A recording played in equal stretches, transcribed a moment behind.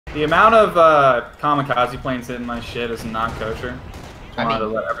The amount of kamikaze planes hitting my shit is not kosher. I wanted to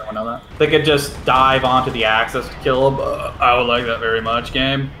let everyone know that. They could just dive onto the axis to kill them. I would like that very much,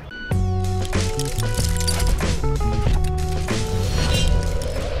 game.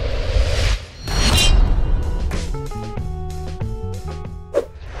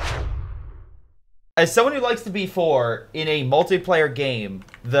 As someone who likes the B4 in a multiplayer game,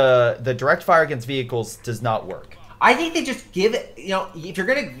 the direct fire against vehicles does not work. I think they just give it, you know, if you're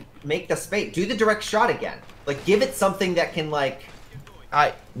gonna make the space, do the direct shot again. Like, give it something that can, like.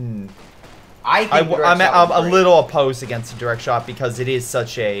 I'm a little opposed against the direct shot because it is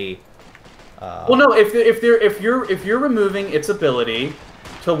such a. Well, no, if you're removing its ability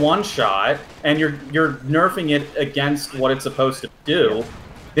to one shot and you're nerfing it against what it's supposed to do,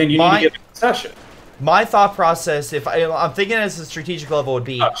 then you need to give it a concession. My thought process, if I'm thinking as a strategic level, would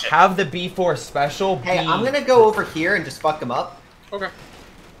be have the B4 special. Hey, I'm gonna go over here and just fuck them up. Okay.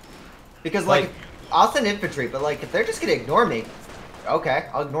 Because like I'll send infantry, but like if they're just gonna ignore me, okay,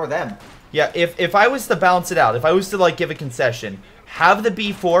 I'll ignore them. Yeah, if I was to balance it out, if I was to like give a concession, have the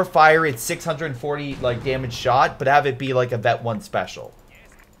B4 fire its 640 like damage shot, but have it be like a Vet 1 special.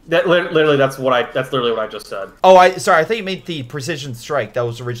 That literally that's literally what I just said. Oh, sorry, I thought you meant the precision strike that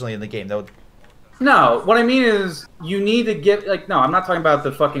was originally in the game. That would. No, what I mean is you need to give no, I'm not talking about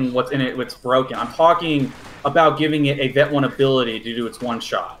the fucking what's in it, what's broken. I'm talking about giving it a Vet 1 ability to do its one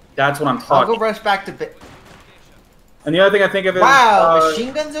shot. That's what I'm talking. I'll go rush back to And the other thing I think of is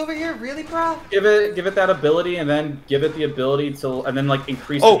machine guns over here, really, bro? Give it that ability, and then give it the ability to, and then like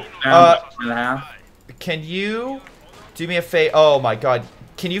increase it down in half. Can you do me a favor? Oh my god,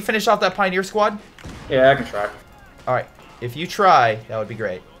 can you finish off that Pioneer squad? Yeah, I can try. All right, if you try, that would be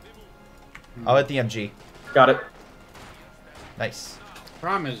great. I'll hit the MG. Got it. Nice.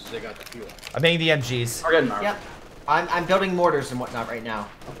 Problem is they got the fuel. I'm hitting the MGs. We're getting there. Yep. I'm building mortars and whatnot right now.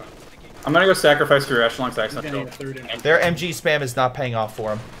 Okay. I'm gonna go sacrifice your echelons. Their MG spam is not paying off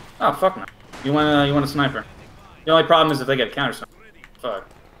for them. Oh fuck no! You want a sniper? The only problem is if they get counter sniper. Fuck.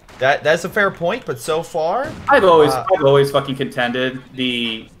 That's a fair point, but so far I've always fucking contended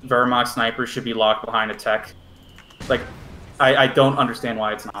the Wehrmacht sniper should be locked behind a tech. Like, I don't understand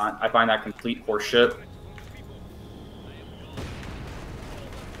why it's not. I find that complete horseshit.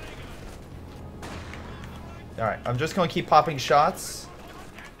 All right, I'm just gonna keep popping shots.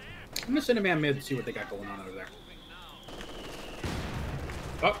 I'm gonna send a man mid to see what they got going on over there.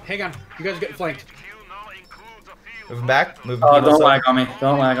 Oh, hang on. You guys are getting flanked. Moving back. Moving. Oh, don't lag on me.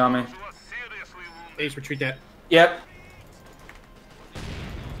 Don't lag on me. Ace, retreat that. Yep.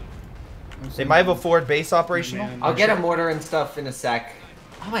 They might have a forward base operational. I'll get a mortar and stuff in a sec.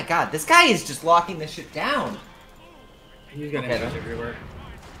 Oh my god, this guy is just locking this shit down. He's got enemies everywhere.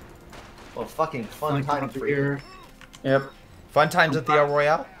 Well, fucking fun time for you. Yep. Fun times at the El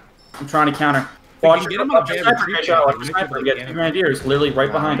Royale. I'm trying to counter. Watch your sniper. Get 2 grenadiers literally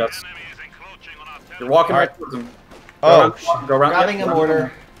right behind us. You're walking right towards them. Go around. Grabbing a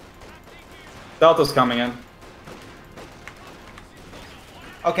mortar. Delta's coming in.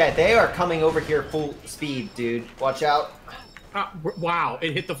 Okay, they are coming over here full speed, dude. Watch out. Wow,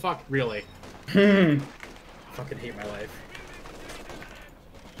 it hit the fuck, really. Fucking hate my life.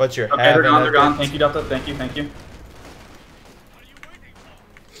 But you're okay, they're gone. Thank you, Delta. Thank you.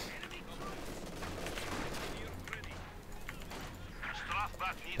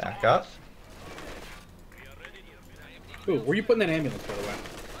 Back up. Ooh, where are you putting that ambulance, by the way?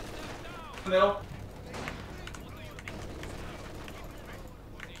 Middle.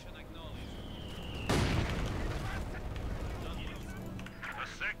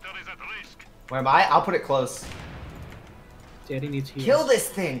 Where am I? I'll put it close. Daddy needs heals. Kill this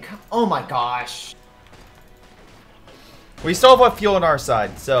thing! Oh my gosh. We still have fuel on our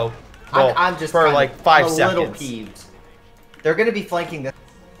side, so well, I'm just for like 5 seconds. A little peeved. They're gonna be flanking this.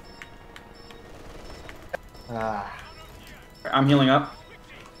 I'm healing up.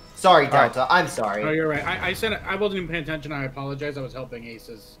 Sorry, Delta. I'm sorry. Oh, you're right. I said I wasn't even paying attention. I apologize. I was helping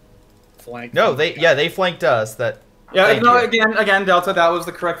Ace's flank. No, they flanked us. Again, Delta, that was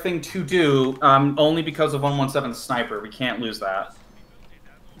the correct thing to do. Only because of 117 sniper, we can't lose that.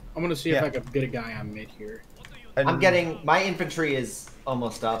 I'm gonna see if I can get a guy on mid here. I'm getting my infantry is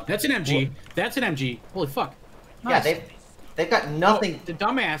almost up. That's an MG. That's an MG. Holy fuck. Nice. Yeah, they've got nothing. Oh, the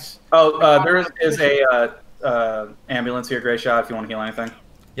dumbass. Oh, there is a ambulance here, Greyshot. If you want to heal anything.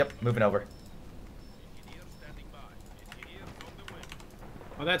 Yep, moving over.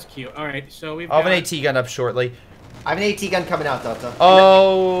 Oh, that's cute. All right, so we've. I'll have an AT gun up shortly. I have an AT gun coming out, Delta.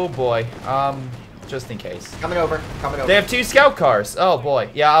 Oh boy. Just in case. Coming over. They have 2 scout cars. Oh boy.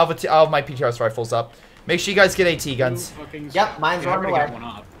 Yeah, I'll have my PTRS rifles up. Make sure you guys get AT guns. Yep, mine's on the way.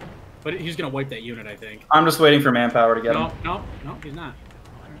 But he's gonna wipe that unit, I think. I'm just waiting for manpower to get him. No, he's not.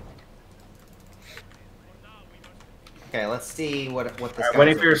 Okay, let's see what this guy's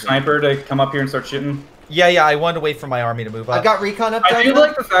waiting for your sniper to come up here and start shooting. Yeah, I wanted to wait for my army to move up. I've got recon up. I do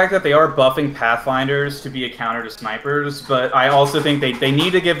like the fact that they are buffing Pathfinders to be a counter to snipers, but I also think they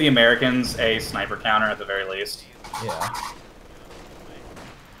need to give the Americans a sniper counter at the very least. Yeah.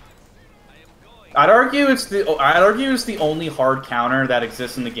 I'd argue it's the only hard counter that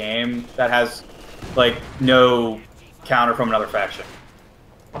exists in the game that has like no counter from another faction.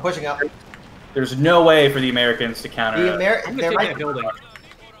 I'm pushing up. There's no way for the Americans to counter. The I'm gonna take that building.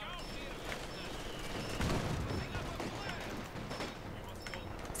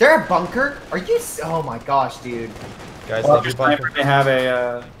 Is there a bunker? Are you? Oh my gosh, dude. Guys, Well, they have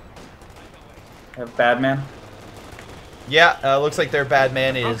a bad man. Yeah, looks like their bad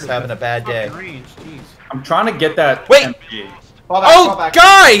man is having a bad day. Range, I'm trying to get that. Wait! MG. Fall back.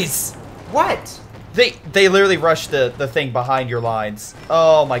 Guys! What? They literally rushed the thing behind your lines.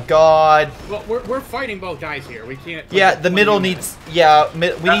 Oh my god. Well, we're fighting both guys here. We can't. Yeah, the middle needs. Yeah, we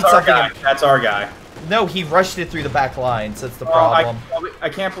need something. That's our guy. No, he rushed it through the back lines. That's the problem. I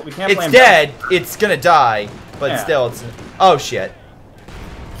can't. We can't. It's dead. It's gonna die, but still, it's. Oh shit.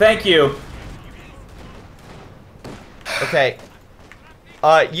 Thank you. Okay.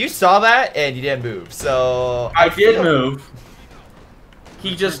 You saw that and you didn't move, so. I did move.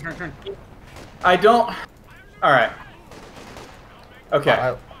 He just. Turn. I don't. All right.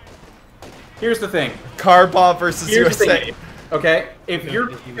 Okay. Here's the thing. Car bomb versus USA. Okay. If you're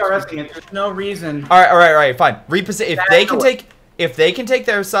PRSing it, there's no reason. All right. Fine. Reposition. If they can take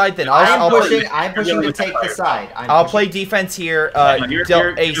their side, then I'm pushing to take the side. I'll play defense here.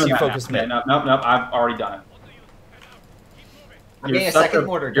 AC focus mid. Nope. I've already done it. I'm getting a second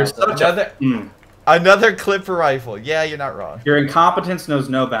mortar. Another clip for rifle. Yeah, you're not wrong. Your incompetence knows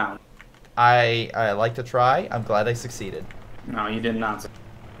no bounds. I like to try. I'm glad I succeeded. No, you did not.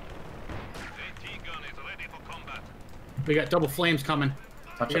 We got double flames coming.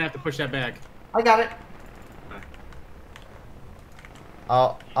 You're gonna have to push that back. I got it.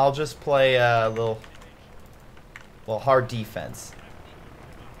 I'll just play a little hard defense.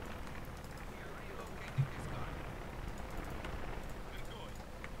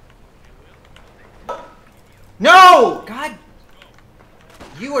 No! God!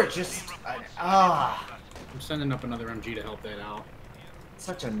 You are just... I'm sending up another MG to help that out.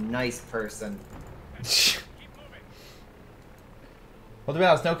 Such a nice person. Well, to be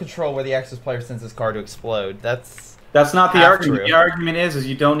honest, no control where the Axis player sends his car to explode. That's not the argument. True. The argument is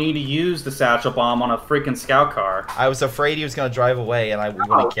you don't need to use the satchel bomb on a freaking scout car. I was afraid he was going to drive away and I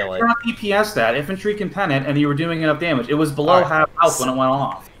wouldn't kill it. You're not DPS that. Infantry competent, and you were doing enough damage. It was below half health when it went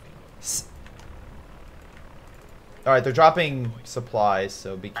off. Alright, they're dropping supplies,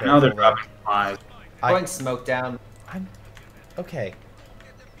 so be careful. I know they're dropping supplies. Going smoke down. Okay.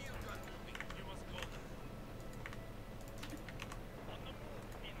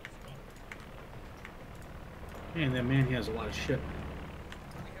 Man, that man, he has a lot of shit.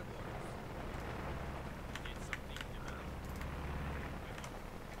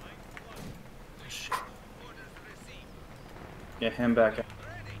 Get him back up.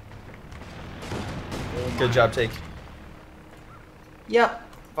 Good job, Take. Yep.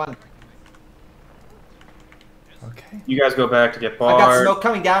 Fun. Okay. You guys go back to get bars. I've got smoke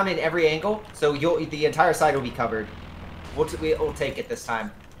coming down in every angle, so the entire side will be covered. We'll take it this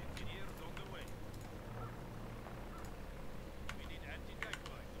time.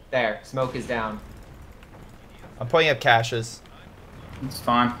 There, smoke is down. I'm putting up caches. It's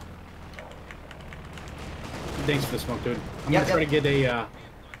fine. Thanks for the smoke, dude. I'm gonna try to get a.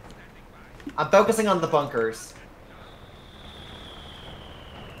 I'm focusing on the bunkers.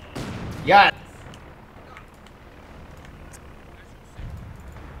 Yeah.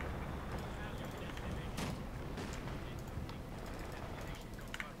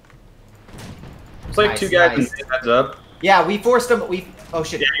 It's like two guys in heads up. Yeah, we forced them. Oh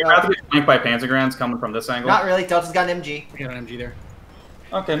shit. Yeah, you're about to get flanked by Panzergrants coming from this angle. Not really. Delta's got an MG. We got an MG there.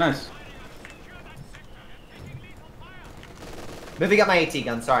 Okay, nice. Maybe got my AT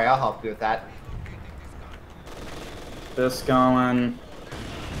gun. Sorry, I'll help you with that. This going.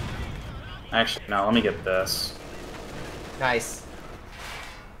 Actually, no. Let me get this. Nice.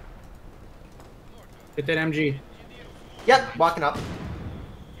 Hit that MG. Yep, walking up.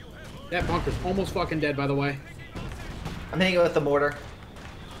 That bunker's almost fucking dead, by the way. I'm hitting it with the mortar.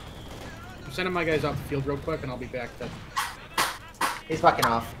 I'm sending my guys off the field real quick, and I'll be back then. He's fucking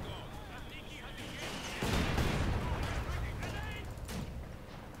off.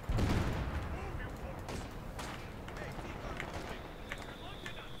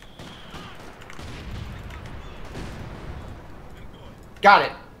 Got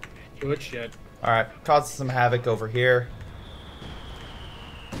it. Good shit. All right, causing some havoc over here.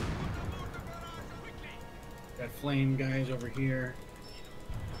 Got flame guys over here.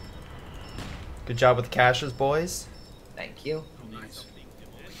 Good job with the caches, boys. Thank you. Oh, nice.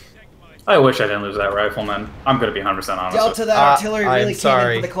 I wish I didn't lose that rifle, man. I'm gonna be 100% honest. Delta, that artillery really came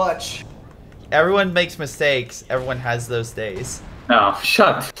sorry. in for the clutch. Everyone makes mistakes. Everyone has those days. No,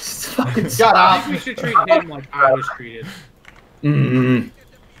 shut up. Fucking Shut I up. think we should treat him like I was treated.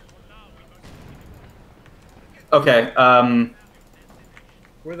 Okay,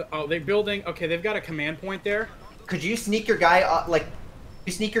 Where the? Oh, they're building. Okay, they've got a command point there. Could you sneak your guy,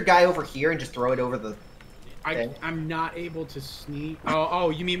 you sneak your guy over here and just throw it over the thing? I'm not able to sneak. Oh,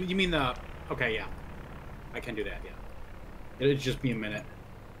 you mean the? Okay, yeah, I can do that. Yeah, it'll just be a minute.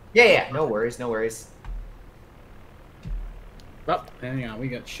 Yeah, no worries, no worries. Oh, hang on, we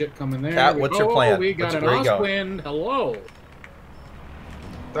got shit coming there. Cat, what's your plan? We got an where you going? Ostwind. Hello.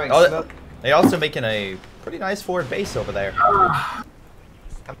 Throwing Oh, smoke. they also making a pretty nice forward base over there.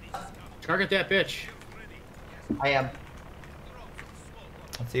 Target that bitch. I am.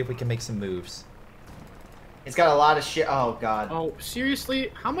 Let's see if we can make some moves. It's got a lot of shit. Oh, God. Oh,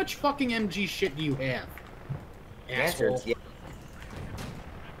 seriously? How much fucking MG shit do you have? The answer Asshole. is yeah.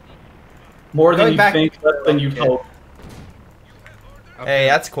 more than Going you back- think, less than you Yeah. hope. Hey,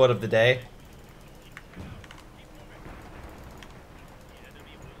 that's quote of the day.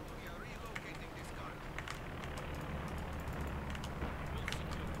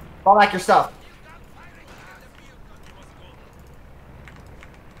 Fall back your stuff.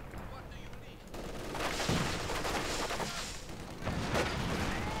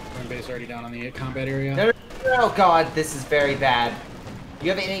 Turn base already down on the combat area. No, oh, God, this is very bad. You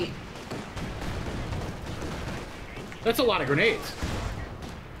have any... That's a lot of grenades.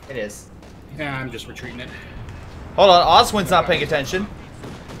 It is. Yeah, I'm just retreating it. Hold on, Oswin's not paying attention.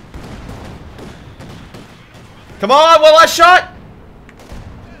 Come on, one last shot!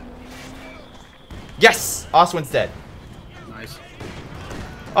 Yes! Oswin's dead. Nice.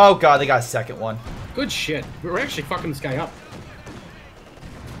 Oh god, they got a second one. Good shit. We're actually fucking this guy up.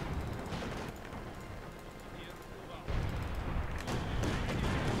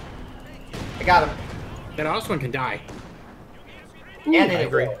 I got him. That Ostwind can die. And I it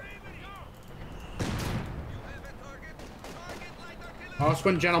agree.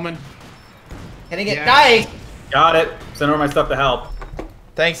 Ostwind, gentlemen. Hitting it. Yeah. Nice! Got it. Send over my stuff to help.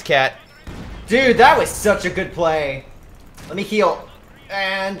 Thanks, Cat. Dude, that was such a good play. Let me heal.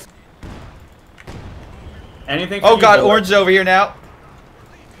 And... Anything? Oh god, Orange is over here now.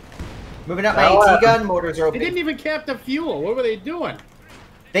 Moving up my AT gun. Mortars are They open. didn't even cap the fuel. What were they doing?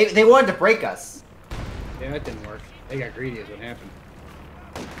 They wanted to break us. Yeah, that didn't work. They got greedy is what happened.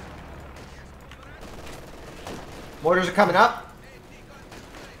 Mortars are coming up.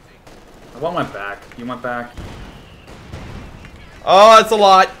 One went back. You went back. Oh, that's a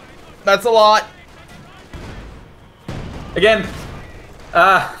lot. That's a lot. Again.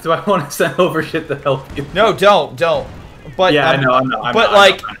 Do I want to send over shit to help you? No, don't. But Yeah, I know.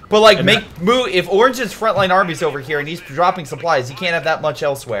 move. If Orange's frontline army's over here and he's dropping supplies, he can't have that much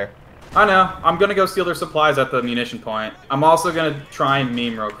elsewhere. I know. I'm gonna go steal their supplies at the munition point. I'm also gonna try and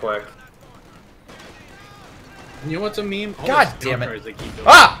meme real quick. You know what's a meme? All God those damn it. cars they keep building.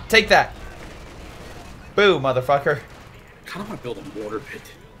 Ah! Take that. Boo, motherfucker. I kind of want to build a mortar pit,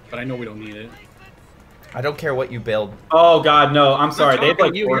 but I know we don't need it. I don't care what you build. Oh god, no. I'm sorry. They've They've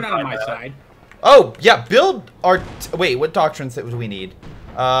like you're not on my fortified that. side. Oh, yeah, build our... Wait, what doctrines do we need?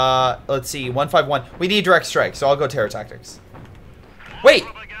 Let's see, 151. We need direct strike, so I'll go terror tactics. Wait,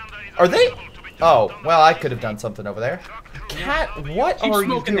 are they... Oh, well, I could have done something over there. Cat, what Keep are you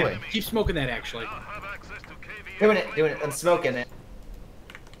smoking doing? that. Keep smoking that, actually. Doing it. I'm smoking it.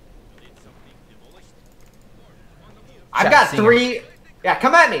 I've Chat, got see 3... Yeah,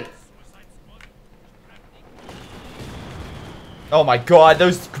 come at me. Oh my god,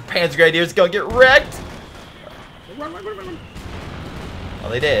 those Panzer Grenadiers gonna get wrecked! Run. Well,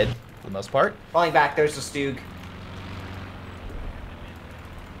 they did, for the most part. Falling back. There's the StuG.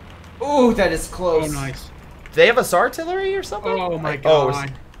 Ooh, that is Oh, close. nice. Do they have a artillery or something? Oh, my Oh,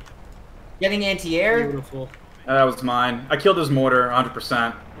 God. Getting anti-air. Beautiful. That was mine. I killed his mortar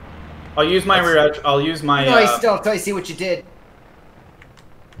 100%. I'll use my rear edge. I'll use my. No, I still until I see what you did.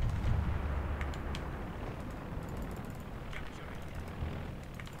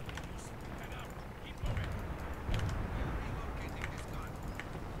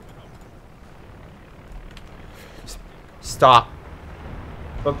 Stop.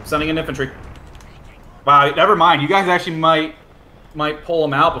 Oh, sending in infantry. Wow, never mind. You guys actually might pull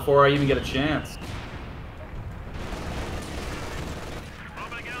them out before I even get a chance.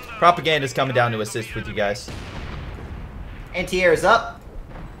 Propaganda's coming down to assist with you guys. Anti-air is up.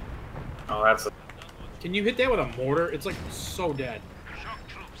 Oh, that's. Can you hit that with a mortar? It's like so dead.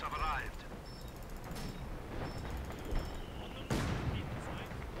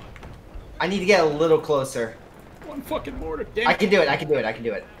 I need to get a little closer. One fucking mortar. Damn I can do it. I can do it. I can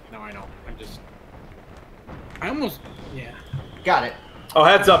do it. No, I know. I almost. Yeah. Got it. Oh,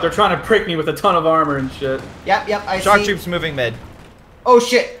 heads up! They're trying to prick me with a ton of armor and shit. Yep. I Shock see. troops moving mid. Oh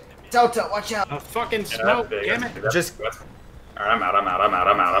shit! Delta, watch out! A fucking smoke. Damn it. Just. All right, I'm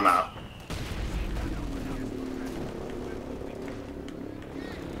out.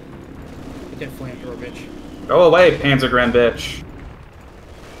 Get that flamethrower, bitch. Go away, Panzergren bitch.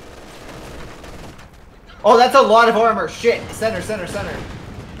 Oh, that's a lot of armor. Shit. Center.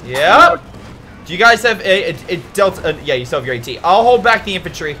 Yep. Do you guys have a Delta? Yeah, you still have your AT. I'll hold back the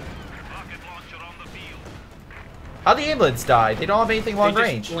infantry. How'd the ambulance die? They don't have anything long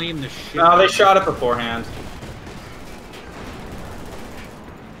range. The shit No, they shot it beforehand.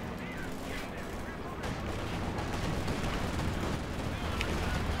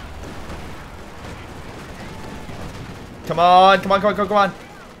 Come on.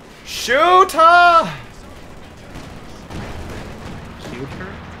 Shoot her! Shoot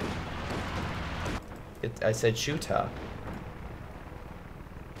her? I said shoot her.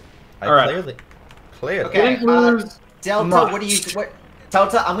 All right. Clearly. Okay. Delta, what?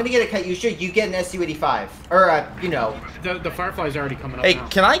 Delta, I'm gonna get a Katyusha. You get an Su-85, or you know. The Firefly's already coming up. Hey, now.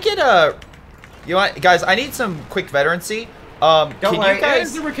 can I get a? You want, guys? I need some quick veterancy. Can worry. you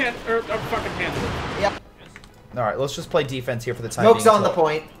guys? Or fucking Panther. Yep. All right, let's just play defense here for the time Smoke's being. on the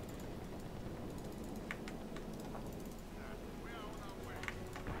point.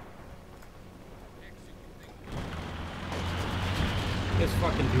 This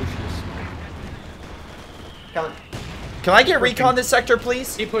fucking douches. Coming. Can I get recon this sector,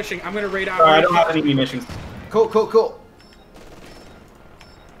 please? Keep pushing. I'm gonna raid out. Sorry, I don't have any munitions. Cool.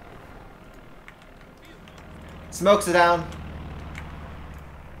 Smokes it down.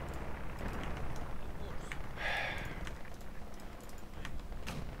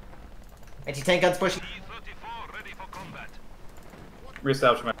 Anti-tank guns pushing.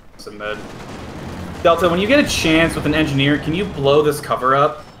 Reestablish my in mid. Delta, when you get a chance with an engineer, can you blow this cover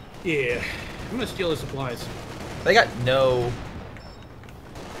up? Yeah. I'm gonna steal the supplies. They got no.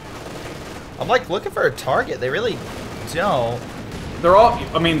 I'm like looking for a target. They really don't. They're all.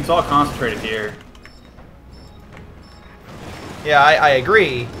 I mean, it's all concentrated here. Yeah, I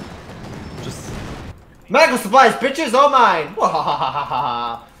agree. Just. Medical supplies, bitches, all mine.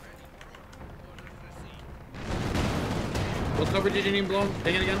 Wahahaha. What cover did you need blown?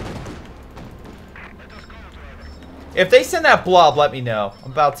 Take it again. If they send that blob, let me know.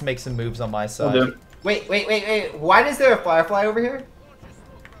 I'm about to make some moves on my side. Will do. Wait. Why is there a Firefly over here?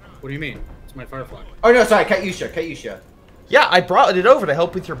 What do you mean? It's my Firefly. Oh no, sorry, Katyusha. Yeah, I brought it over to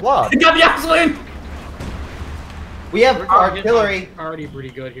help with your blob. I got the Oxwind! We have We're artillery. Already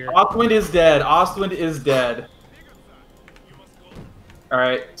pretty good here. Ostwind is dead.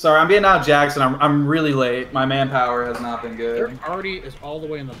 Alright, sorry, I'm getting out Jackson. I'm really late. My manpower has not been good. Their arty is all the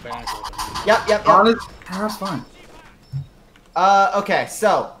way in the back. Yep. That's fine. Okay,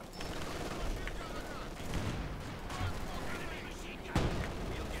 so.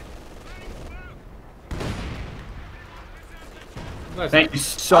 Thank you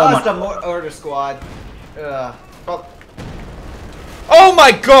so much. It's a order squad. Oh. Oh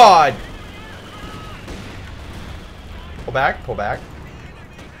my god! Pull back.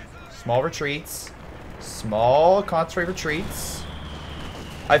 Small retreats. Small concentrate retreats.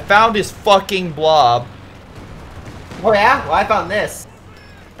 I found his fucking blob. Oh yeah? Well, I found this.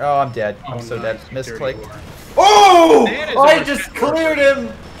 Oh, I'm dead. Oh, I'm so nice. dead. Misclicked. Oh! That is I our just network. cleared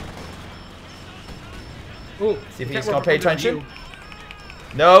him! Ooh, See if he's network gonna pay under attention. you.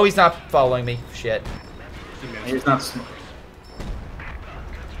 No, he's not following me. Shit. He missed. He's not smart.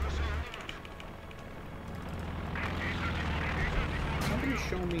 Somebody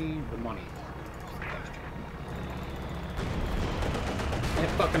show me the money. That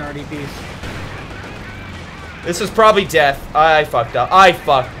fucking RDPs. This is probably death. I fucked up.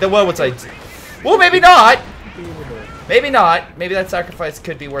 What was I? Well, maybe not. Maybe not. Maybe that sacrifice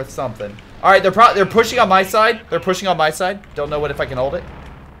could be worth something. All right, they're pushing on my side. Don't know if I can hold it.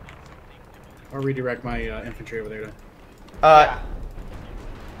 Or redirect my infantry over there.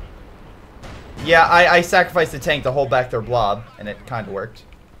 Yeah, I sacrificed the tank to hold back their blob, and it kind of worked.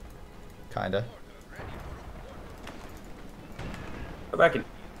 Kinda. Go back in.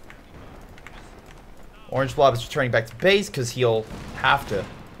 Orange blob is returning back to base because he'll have to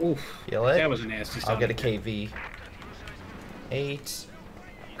Oof. heal it. That was a nasty I'll get a sounding KV. 8.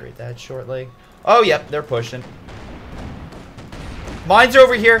 upgrade that shortly. Oh, yep, they're pushing. Mines are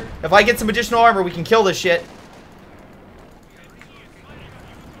over here. If I get some additional armor, we can kill this shit.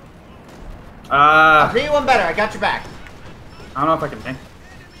 I'll do you one better. I got your back. I don't know if I can make.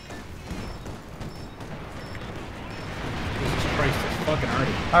 Jesus Christ, it's fucking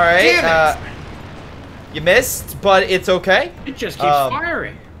already. Alright, you missed, but it's okay. It just keeps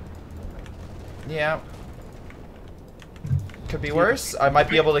firing. Yeah. Could be worse. I might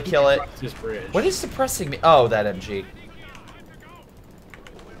be able to kill it. What is suppressing me? Oh, that MG.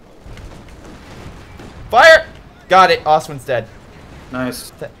 Fire! Got it. Oswin's dead.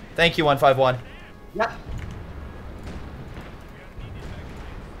 Nice. Thank you, 151. Yep.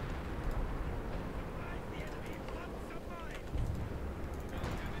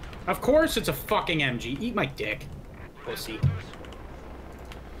 Of course it's a fucking MG. Eat my dick, pussy.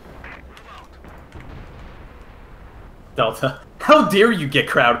 Delta. How dare you get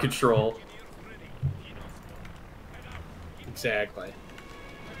crowd control? Exactly.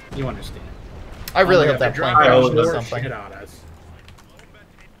 You understand. I really hope that plane crashes or something. Shit on us.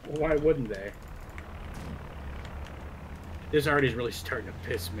 Why wouldn't they? This already is really starting to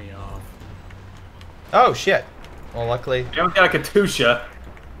piss me off. Oh, shit. Well, luckily. You don't got a Katusha.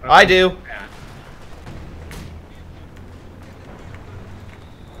 I do. Yeah.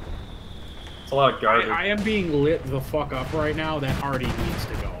 It's a lot of garbage. I am being lit the fuck up right now. That Hardy needs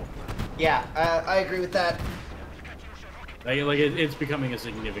to go. Yeah, I agree with that. It's becoming a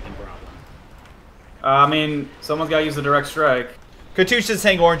significant problem. I mean, someone's got to use the direct strike. Katusha's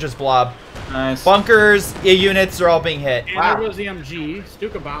saying orange's blob. Nice. Bunkers, units are all being hit. And Wow. there was the MG.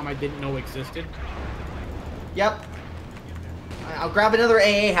 StuG bomb I didn't know existed. Yep. I'll grab another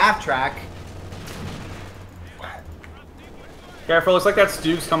AA half track. Careful, looks like that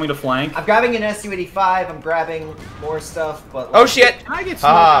StuG's coming to flank. I'm grabbing an SU-85. I'm grabbing more stuff, but... Oh, shit. Can I get smoked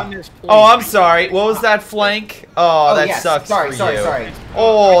on this plane? Oh, I'm sorry. What was that flank? Oh, that yes. sucks Sorry, for sorry, you. sorry.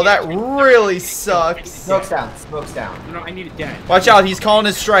 Oh, that really sucks. Smoke's down. Smoke's down. No, I need it dead. Watch out, he's calling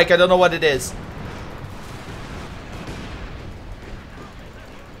his strike. I don't know what it is.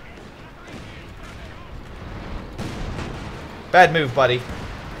 Bad move, buddy.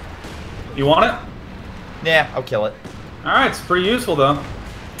 You want it? Nah, I'll kill it. Alright, it's pretty useful though.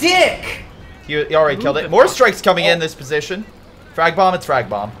 Dick! He already killed it. More strikes coming in this position. Frag bomb, it's frag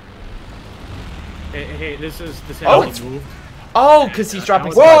bomb. Hey, this Oh, has moved. Oh, because he's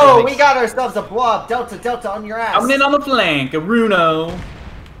dropping Whoa, spikes. we got ourselves a blob. Delta on your ass. Coming in on the flank, a Runo.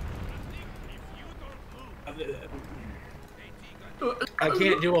 I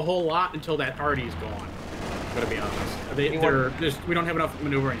can't do a whole lot until that Hardy's gone. I'm gonna be honest. We don't have enough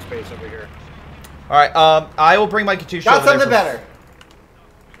maneuvering space over here. Alright, I will bring my Katusha Got over there something better.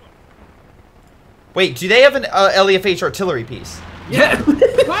 Wait, do they have an LEFH artillery piece? Yeah.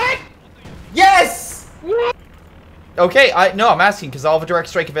 What? Yes! Okay, no, I'm asking because I'll have a direct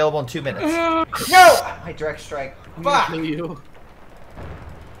strike available in 2 minutes. No! My direct strike. I'm gonna Fuck! kill you.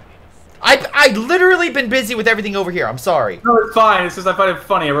 I've literally been busy with everything over here. I'm sorry. No, it's fine. It's just I find it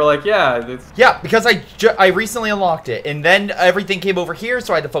funny. We're like, yeah, it's... Yeah, because I recently unlocked it, and then everything came over here,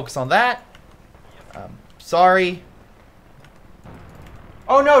 so I had to focus on that. Sorry.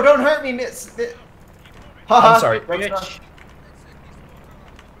 Oh no, don't hurt me, miss. I'm sorry. Bitch.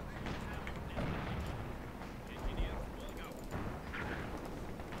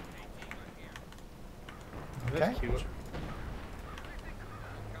 Okay.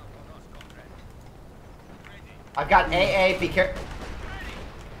 I've got AA, be careful.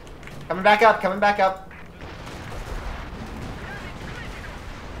 Coming back up, coming back up.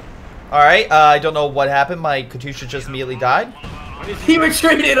 Alright, I don't know what happened. My Katusha just immediately died. He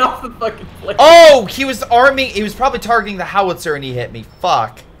retreated off the fucking plane. Oh, he was probably targeting the howitzer and he hit me.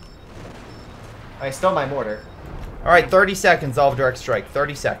 Fuck. I stole my mortar. Alright, 30 seconds, I'll have direct strike.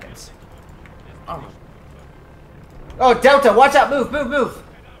 30 seconds. Oh, Delta, watch out, move, move, move.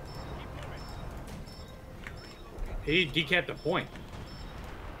 He decapped the point.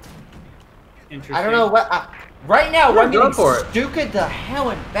 Interesting. I don't know what, right now, Yeah, I'm go getting for it. stupid the hell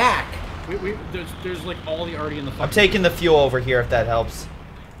and back. There's like all the already in the. I'm taking the fuel over here if that helps.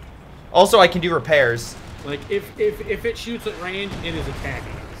 Also, I can do repairs. Like if it shoots at range, it is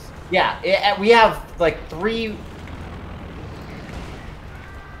attacking us. Yeah, we have like 3.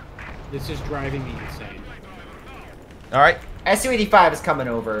 This is driving me insane. Alright. SU-85 is coming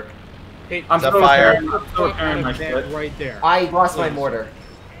over. Hey, I'm Is that still fire? repairing- I'm still repairing my shit. right there. I lost my mortar.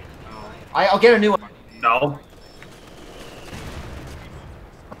 I'll get a new one. No.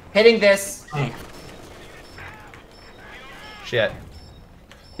 Hitting this. Shit.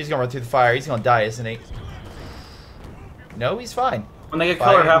 He's gonna run through the fire. He's gonna die, isn't he? No, he's fine. When they get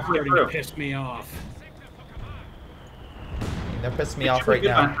colored halfway through. Pissed me off. They're pissing me off right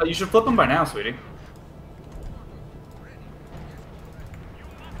now. You should flip them by now, sweetie.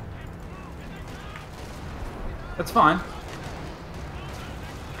 That's fine.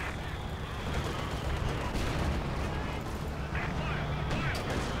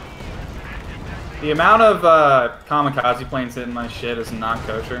 The amount of kamikaze planes hitting my shit is not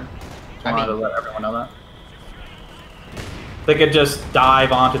kosher. I wanted to let everyone know that. They could just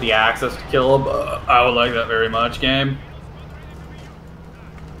dive onto the axis to kill them. I would like that very much, game.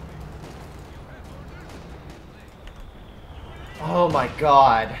 Oh my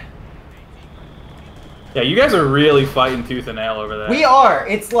god. Yeah, you guys are really fighting tooth and nail over there. We are.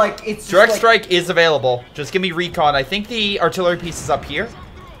 It's like it's direct strike is available. Just give me recon. I think the artillery piece is up here.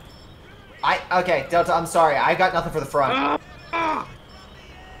 Okay, Delta, I'm sorry. I got nothing for the front.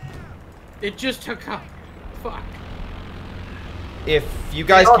 It just took up. Fuck. If you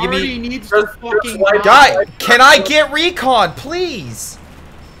guys give me needs to fucking guy, can I get recon, please?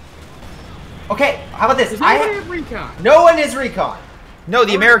 Okay, how about this? I have recon. No one has recon. No,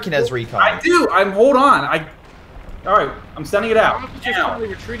 the American has recon. I do. Hold on. All right. I'm sending it out.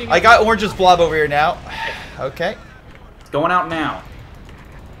 I got Orange's blob over here now. Okay. It's going out now.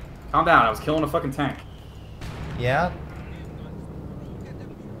 Calm down. I was killing a fucking tank. Yeah.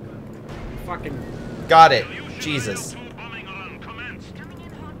 Fucking. Got it. Jesus.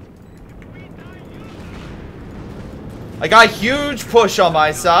 I got a huge push on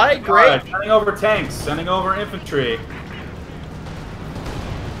my side. Great. Right, sending over tanks. Sending over infantry.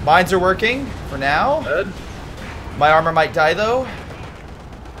 Mines are working for now. Good. My armor might die though.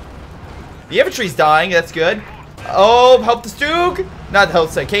 The infantry's dying. That's good. Oh, help the StuG. Not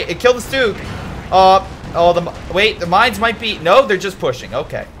help. Okay, kill the StuG. Wait. The mines might be. No, they're just pushing.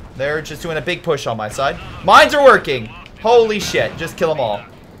 Okay, they're just doing a big push on my side. Mines are working. Holy shit! Just kill them all.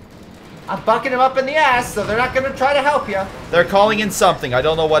 I'm bucking them up in the ass, so they're not gonna try to help you. They're calling in something. I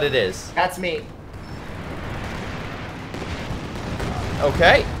don't know what it is. That's me.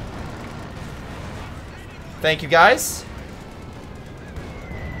 Okay. Thank you, guys.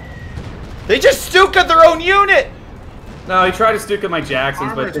 They just StuG at their own unit! No, he tried to StuG at my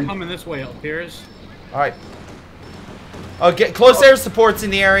Jacksons, but... Armor's coming this way, Piers. Alright. Oh, get close air supports in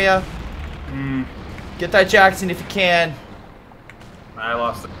the area. Get that Jackson if you can. I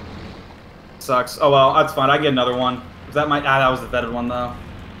lost it. Sucks. Oh well, that's fine. I get another one. Was that my... that was the vetted one, though.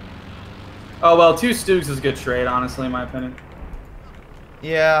 Oh well, 2 StuGs is a good trade, honestly, in my opinion.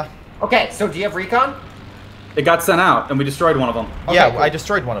 Yeah. Okay, so do you have recon? It got sent out, and we destroyed one of them. Okay, yeah, cool. I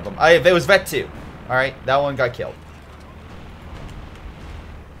destroyed one of them. It was Vet 2. Alright, that one got killed.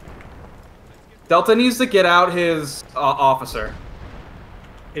 Delta needs to get out his officer.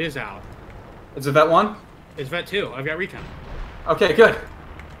 It is out. Is it Vet 1? It's Vet 2. I've got recon. Okay, good.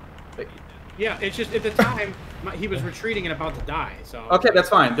 Yeah, it's just at the time he was retreating and about to die. So. Okay, that's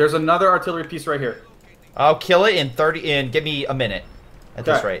fine. There's another artillery piece right here. I'll kill it in 30. And give me a minute. At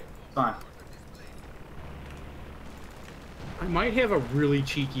this rate. Fine. I might have a really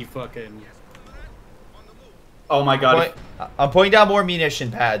cheeky fucking. Oh my god. I'm putting down more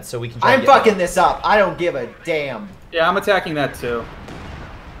munition pads so we can. I'm fucking this up. I don't give a damn. Yeah, I'm attacking that too.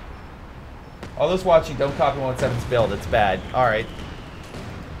 All those watching, don't copy 117's build. It's bad. All right.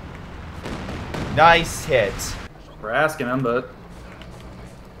 Nice hit. We're asking him, but.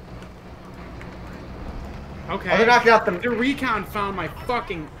 Okay. Oh, they're knocking out the recon found my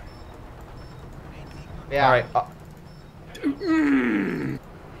fucking. Yeah. All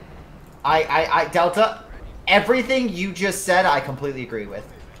right. Delta, everything you just said, I completely agree with.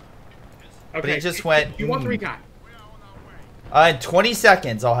 Okay. But it just went. You want the recon? In 20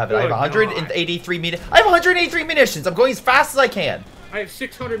 seconds, I'll have it. I have 183 munitions. I have 183 munitions. I'm going as fast as I can. I have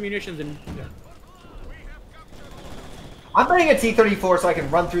 600 munitions and. I'm putting a T-34 so I can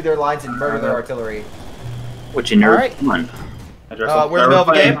run through their lines and murder their artillery. What you nerd? All right. We're in the middle of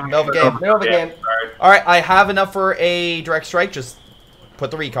the game. Middle of the game. All right, I have enough for a direct strike. Just put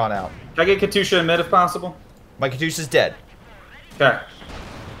the recon out. Can I get Katusha in mid if possible? My Katusha's dead. Okay.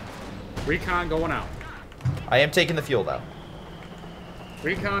 Recon going out. I am taking the fuel though.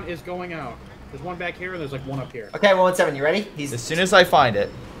 Recon is going out. There's one back here and there's like one up here. Okay, 117, you ready? As soon as I find it.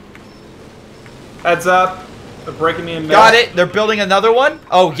 Heads up. They're breaking me in mid. Got it. They're building another one.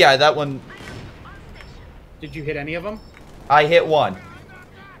 Oh yeah, that one. Did you hit any of them? I hit one.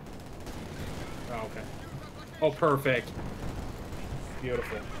 Oh, okay. Oh, perfect.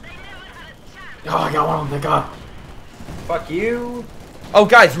 Beautiful. Oh, I got one of them. Thank God. Fuck you. Oh,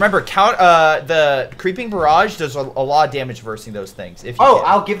 guys, remember, the creeping barrage does a lot of damage versing those things. If you can.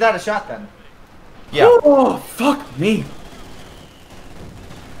 I'll give that a shot then. Yeah. Oh, fuck me.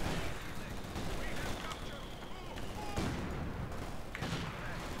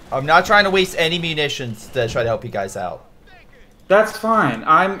 I'm not trying to waste any munitions to try to help you guys out. That's fine.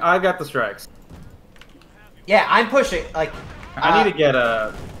 I got the strikes. Yeah, I'm pushing. Like, I need to get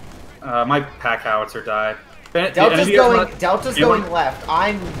a. My pack howitzer died. Delta's going left.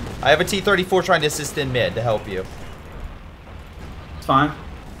 I have a T-34 trying to assist in mid to help you. It's fine.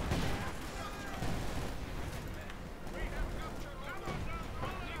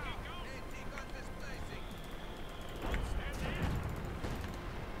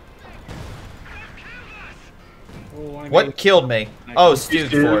 What killed me? Oh,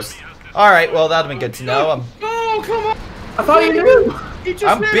 StuG force. Alright, well, that'd have been good to know. Oh, come on! I thought you knew! He just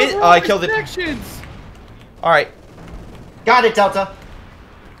Oh, I killed it. Alright. got it, Delta.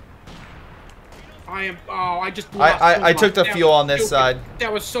 I just lost I took the fuel on this side.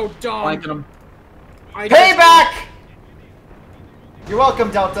 That was so dumb. Payback! You're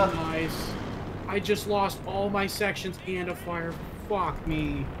welcome, Delta. Nice. I just lost all my sections and a fire. Fuck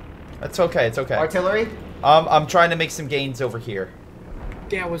me. That's okay, it's okay. Artillery? I'm trying to make some gains over here.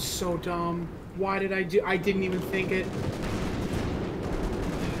 That was so dumb. Why did I do? I didn't even think it.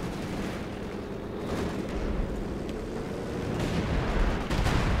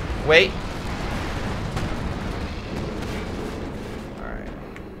 Wait. Alright.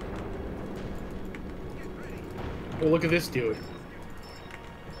 Oh, look at this dude.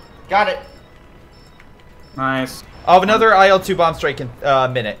 Got it. Nice. I'll have another IL-2 bomb strike in a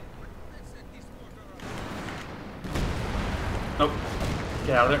minute. Nope.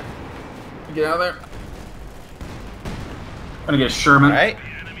 Get out of there. Get out of there. I'm gonna get a Sherman. Alright.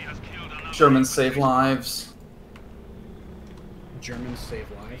 Shermans save lives. Germans save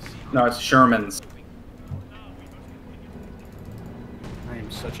lives. No, it's Shermans. I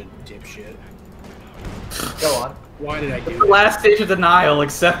am such a dipshit. Go on. Why did I do The that? last stage of denial,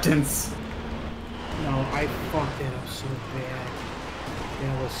 acceptance. No, I fucked it up so bad.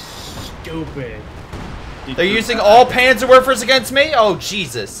 That was stupid. They're using all Panzerwerfers against me? Oh,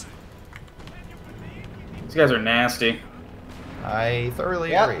 Jesus. These guys are nasty. I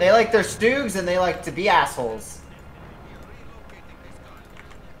thoroughly Yeah, agree. they like their StuGs and they like to be assholes.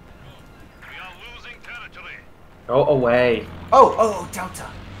 Go away. Oh, Delta.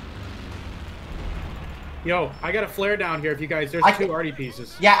 Yo, I got a flare down here. If you guys, there's two arty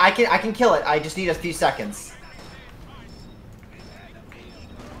pieces. Yeah, I can kill it. I just need a few seconds.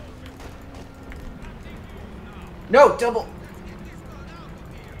 No, double.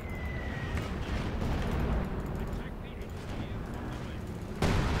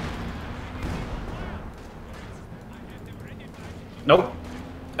 Nope.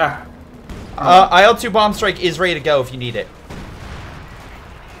 Ah. IL-2 bomb strike is ready to go if you need it.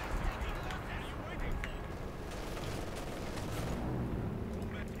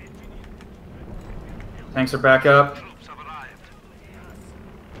 Tanks are back up.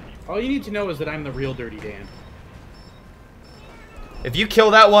 All you need to know is that I'm the real Dirty Dan. If you kill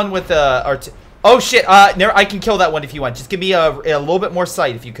that one with the oh shit! I can kill that one if you want. Just give me a little bit more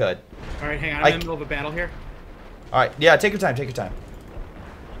sight if you could. All right, hang on. I'm in the middle of a battle here. All right, yeah, take your time. Take your time.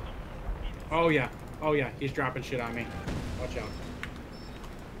 Oh yeah, he's dropping shit on me. Watch out.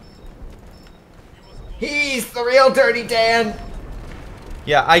 He's the real Dirty Dan.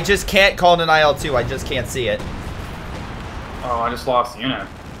 Yeah, I just can't call it an IL-2. I just can't see it. Oh, I just lost the unit.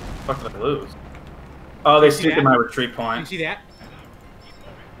 What the fuck did I lose? Oh, they sneaked in my retreat point. Can you see that?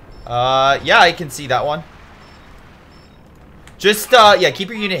 Yeah, I can see that one. Just, yeah, keep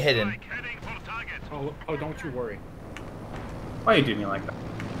your unit hidden. Oh, don't you worry. Why you do me like that?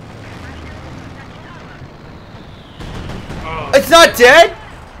 Oh. It's not dead?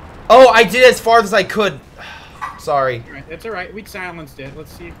 Oh, I did as far as I could. Sorry. All right, that's all right. We silenced it.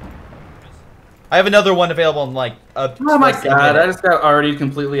 Let's see. I have another one available in like a. Oh my god! I just got already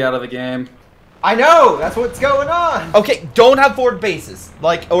completely out of the game. I know. That's what's going on. Okay, don't have forward bases,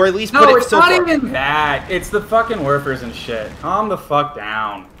 like, or at least put No, it it's so not far. even that. It's the fucking Werfers and shit. Calm the fuck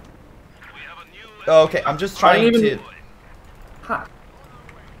down. Okay, I'm just trying to. Huh.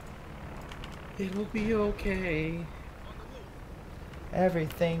 It'll be okay.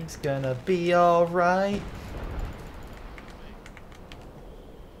 Everything's gonna be all right.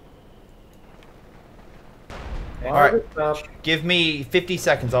 Alright, give me 50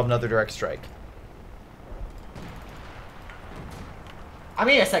 seconds, I'll have another direct strike. I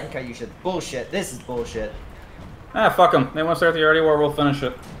mean, a second cut, you should. Bullshit. This is bullshit. Ah, fuck them. They want to start the arty war, we'll finish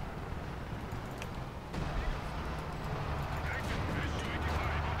it.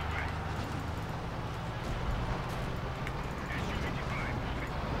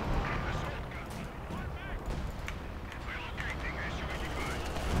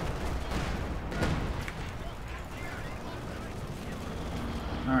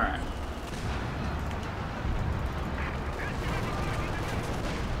 Alright.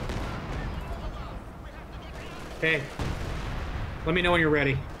 Okay. Let me know when you're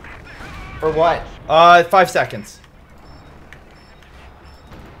ready. For what? 5 seconds.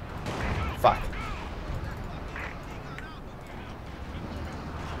 Fuck.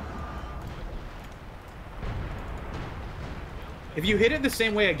 If you hit it the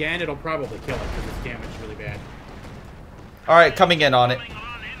same way again, it'll probably kill it because its damage is really bad. Alright, coming in on it.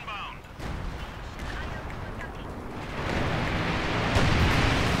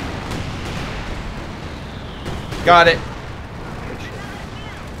 Got it.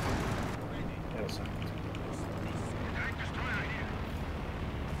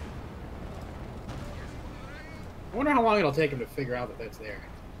 I wonder how long it'll take him to figure out that that's there.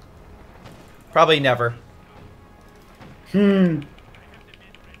 Probably never. Air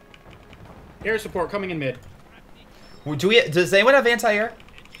support coming in mid. Does anyone have anti-air?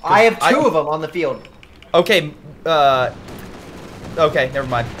 I have two of them on the field. Okay, okay, never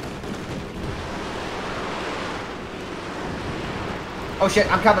mind. Oh shit,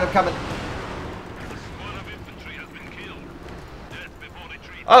 I'm coming.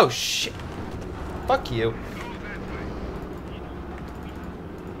 Oh shit. Fuck you.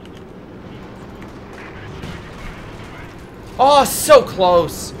 Oh, so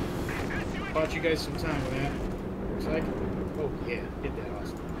close. Bought you guys some time with that. Looks like. Oh yeah, hit that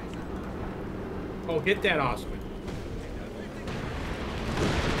awesome. Oh, hit that awesome.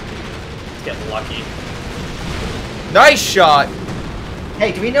 Get lucky. Nice shot.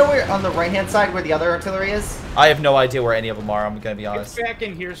 Hey, do we know where on the right-hand side where the other artillery is? I have no idea where any of them are, I'm gonna be honest. It's back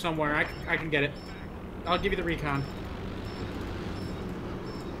in here somewhere. I can get it. I'll give you the recon.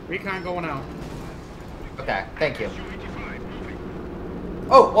 Recon going out. Okay, thank you.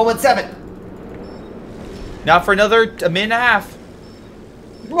 Oh, 117. Not for another a minute and a half.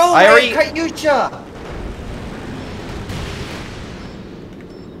 Roll away, Katyusha!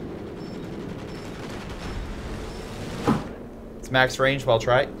 It's max range, well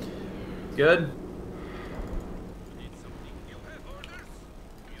tried. Good.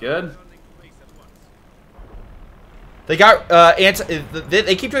 Good. They got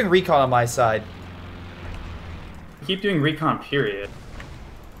they keep doing recon on my side. Keep doing recon, period.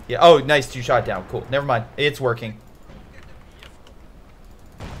 Yeah. Oh, nice. 2 shot down. Cool. Never mind. It's working.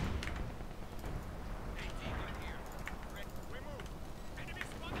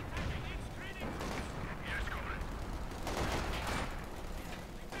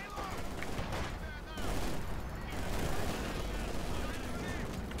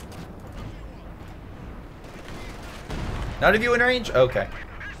 None of you in range? Okay.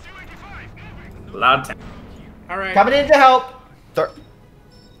 Loud time. Alright. Coming in to help.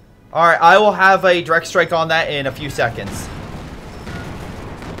 Alright, I will have a direct strike on that in a few seconds.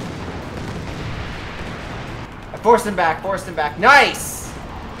 I forced him back. Nice!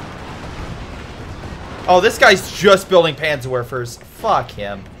 Oh, this guy's just building Panzerwerfers. Fuck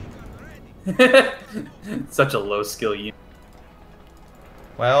him. Such a low skill unit.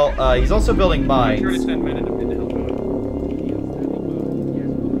 Well, he's also building mines. He's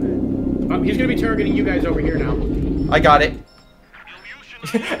gonna be targeting you guys over here now. I got it.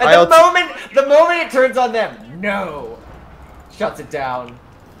 And the moment it turns on them, no, shuts it down.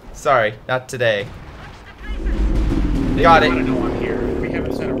 Sorry, not today. Got it. Know I'm here. We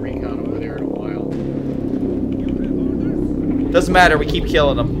haven't sent a recon over there in a while. Doesn't matter. We keep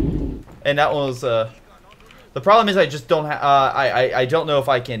killing them. And that was the problem is I just don't I don't know if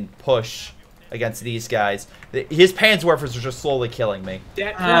I can push against these guys. His Panzerwerfers are just slowly killing me.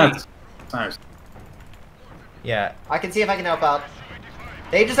 Nice. Yeah. I can see if I can help out.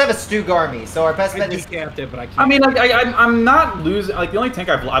 They just have a StuG army, so our best bet is captive, but I can't. I mean, like, I'm not losing. Like, the only tank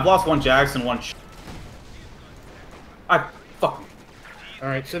I've lost 1 Jax and 1. Fuck. All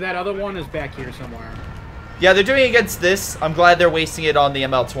right, so that other one is back here somewhere. Yeah, they're doing against this. I'm glad they're wasting it on the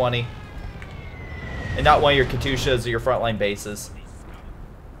ML-20. And not one of your Katyushas or your frontline bases.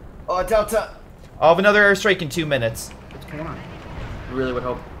 Oh, Delta. I'll have another airstrike in 2 minutes. What's going on? Really would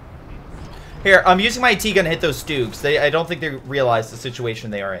hope. Here, I'm using my T-gun to hit those StuGs. I don't think they realize the situation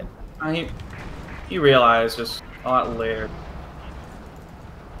they are in. You realize just a lot later.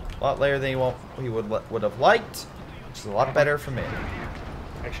 A lot later than we would have liked, which is a lot better for me.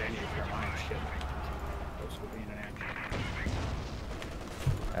 Actually, I need to clear mine. Shit. Those will be in an action.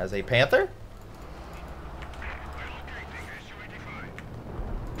 As a Panther?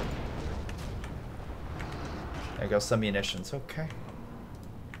 There goes some munitions. Okay.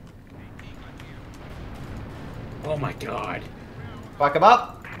 Oh my god. Fuck him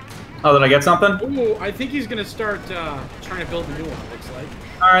up. Oh, did I get something? Ooh, I think he's gonna start trying to build a new one, looks like.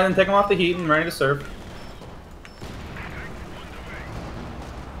 Alright, then take him off the heat and ready to serve.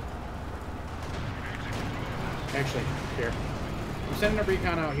 Actually, here. I'm sending a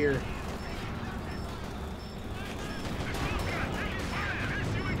recon out here.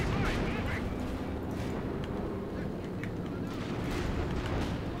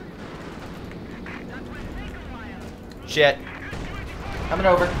 Shit. Coming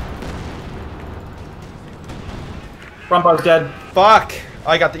over. Front bar's dead. Fuck.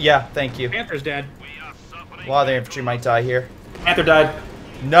 I got the. Yeah, thank you. Panther's dead. A lot of the infantry might die here. Panther died.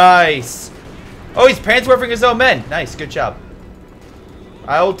 Nice. Oh, he's pantswerfing his own men. Nice, good job.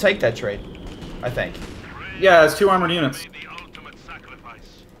 I'll take that trade, I think. Yeah, it's 2 armored units.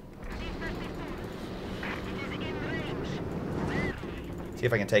 See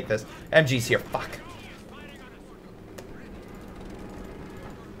if I can take this. MG's here. Fuck.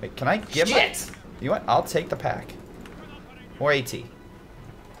 Wait, can I give Shit! You know what? I'll take the pack. More AT.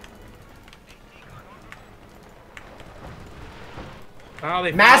 Oh,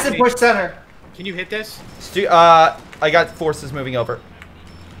 they Massive push center. Can you hit this? I got forces moving over.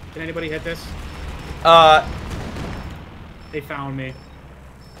 Can anybody hit this? They found me.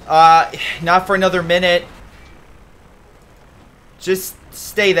 Not for another minute. Just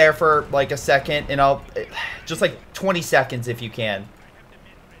stay there for like a second, and I'll just like 20 seconds if you can.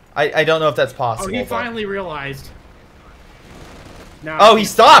 I don't know if that's possible. Oh, he finally realized. No, oh, he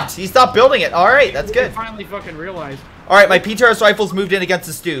stopped. He stopped building it. All right, that's good. He finally fucking realized. All right, my PTRS rifles moved in against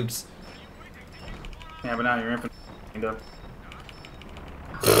the StuGs. Yeah, but now you're infantry.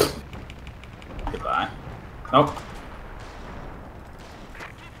 Goodbye. Nope.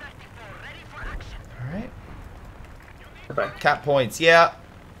 All right. Goodbye. Cap points. Yeah.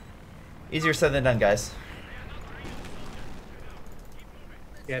 Easier said than done, guys.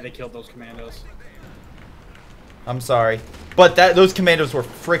 Yeah, they killed those commandos. I'm sorry, but those commandos were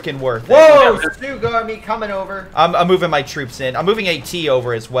freaking worth it. Whoa! StuG army coming over. I'm moving my troops in. I'm moving AT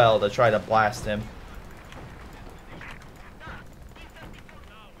over as well to try to blast him.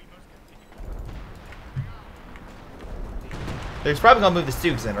 They're probably gonna move the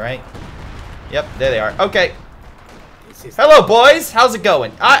StuGs in, right? Yep, there they are. Okay. Hello, boys. How's it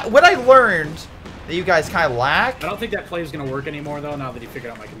going? What I learned that you guys kind of lack. I don't think that play is gonna work anymore though. Now that he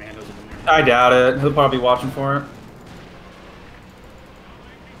figured out my commandos have been there. I doubt it. He'll probably be watching for it.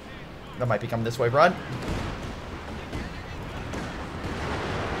 That might be coming this way, Run.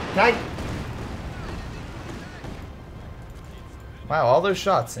 Can I? Wow, all those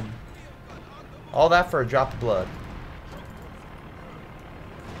shots and all that for a drop of blood.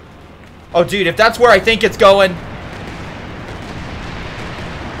 Oh, dude, if that's where I think it's going.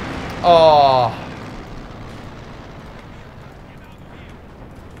 Oh.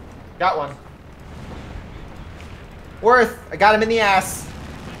 Got one. Worth. I got him in the ass.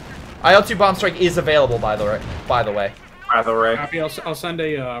 IL-2 bomb strike is available, by the way. Rather Ray. Copy, I'll send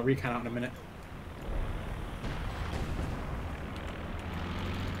a recon out in a minute.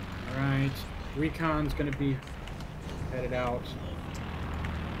 Alright. Recon's gonna be headed out.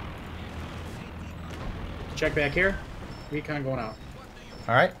 Check back here. Recon going out.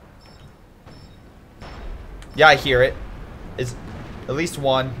 All right. Yeah, I hear it. Is at least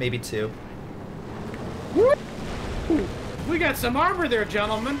one, maybe two. Woo! We got some armor there,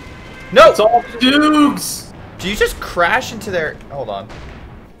 gentlemen. No! It's all StuGs! Do you just crash into their... Hold on.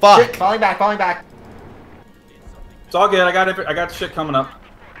 Fuck. Shit, falling back, falling back. It's all good. I got shit coming up.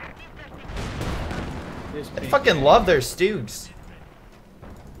 I fucking love their StuGs.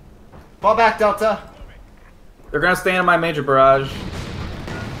 Fall back, Delta. They're gonna stay in my major barrage.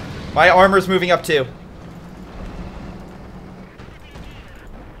 My armor's moving up too.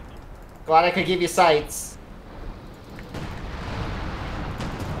 Glad I could give you sights.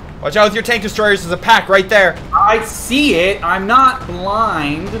 Watch out with your tank destroyers. There's a pack right there. I see it. I'm not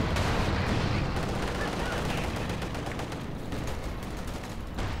blind.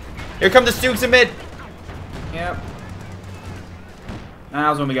 Here come the StuGs in mid. Yep.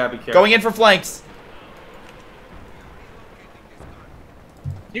 Now's when we gotta be careful. Going in for flanks.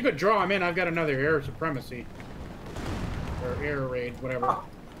 You could draw him in. I've got another air supremacy. Or air raid, whatever.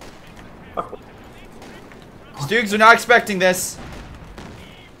 StuGs are not expecting this.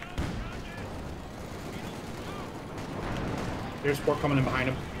 There's support coming in behind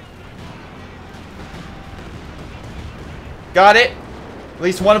him. Got it. At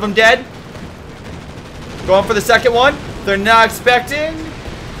least one of them dead. Going for the second one. They're not expecting.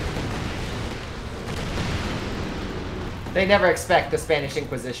 They never expect the Spanish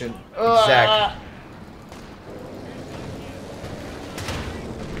Inquisition. Exactly.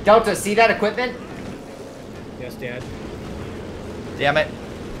 Delta, see that equipment? Yes, Dad. Damn it.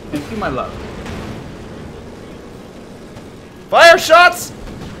 Thank you, my love. Fire shots!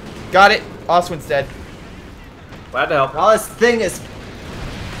 Got it. Oswin's dead. Glad to help. Oh, this thing is...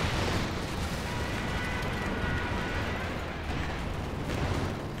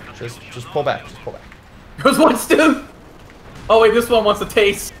 Just pull back. Just pull back. There's one still. Oh wait, this one wants a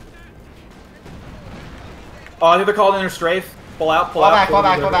taste. Oh, I think they're called in their strafe. Pull out, pull out. Fall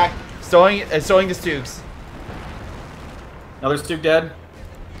back. Stowing the StuGs. Another StuG dead.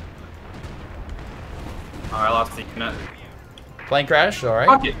 Alright, I lost the unit. Plane crash, alright.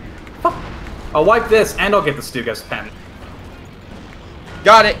 Fuck it. Fuck. I'll wipe this and I'll get the StuG as pen.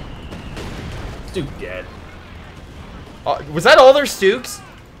 Got it. StuG dead. Was that all their StuGs?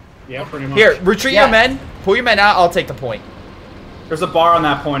 Yeah, pretty much. Here, retreat your men. Pull your men out. I'll take the point. There's a bar on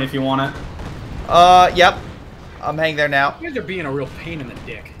that point if you want it. Yep. I'm hanging there now. You guys are being a real pain in the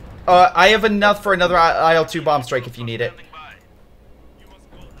dick. I have enough for another IL-2 bomb strike if you need it.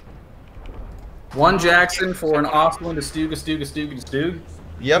 One Jackson for an Austin, a StuG.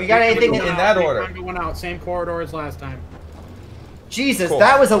 Yep. We got anything in that order? Going out, same corridor as last time. Jesus, cool.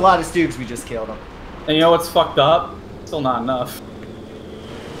 That was a lot of StuGs we just killed them. And you know what's fucked up? Still not enough.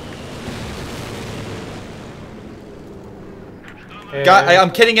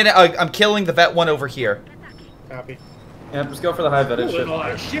 I'm kidding it. I'm killing the vet one over here. Copy. Yeah, just go for the high vet. There's a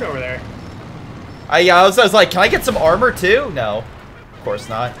lot of shit over there. I was like, can I get some armor too? No, of course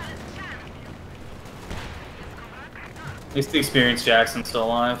not. At least the experienced Jackson's still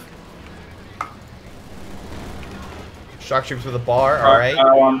alive. Shock troops with a bar. All right.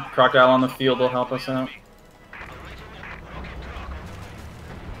 Crocodile on the field will help us out.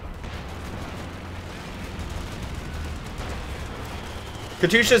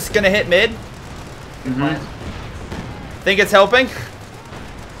 Katusha's gonna hit mid. Think it's helping?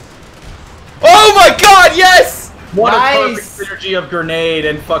 Oh my god, yes! What a perfect synergy of grenade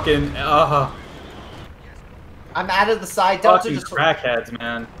and fucking I'm out of the side. Delta fucking just crackheads,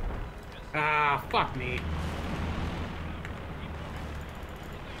 man. Ah, fuck me.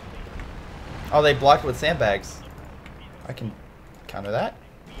 Oh, they blocked it with sandbags. I can counter that.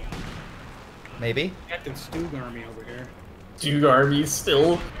 Maybe. Captain StuG army over here. StuG army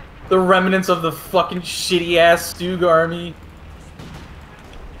still the remnants of the fucking shitty ass StuG army.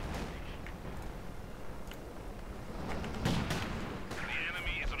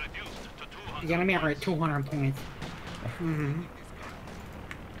 The enemy are at 200 points.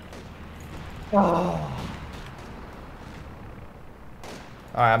 Alright,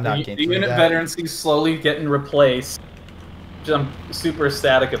 I'm not getting the unit veterancy slowly getting replaced, which I'm super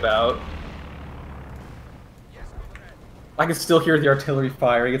ecstatic about. I can still hear the artillery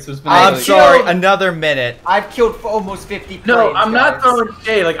firing. It's just been I'm sorry, another minute. I've killed almost 50 planes, No, I'm not guys. throwing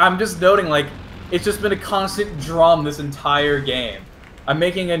shade. Like, I'm just noting, like, it's just been a constant drum this entire game. I'm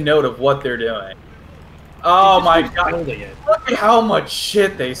making a note of what they're doing. Oh my god. Look at how much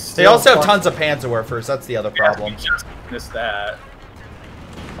shit they still They also have tons of Panzerwerfers. That's the other problem. We just missed that.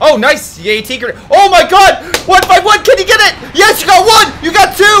 Oh, nice! The AT grenade. Oh my god! 151, can you get it? Yes, you got one! You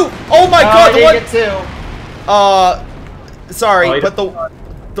got two! Oh my god, the one. Get two. Sorry, but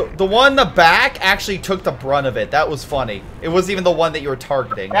the one in the back actually took the brunt of it. That was funny. It wasn't even the one that you were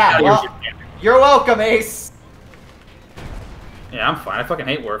targeting. Yeah, well, you're welcome, Ace. Yeah, I'm fine. I fucking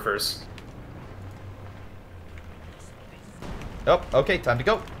hate Werfers. Oh, okay, time to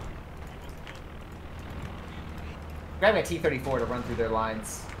go. Grab a T-34 to run through their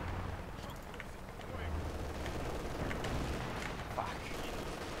lines. Fuck.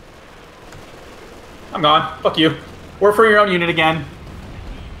 I'm gone. Fuck you. Work for your own unit again.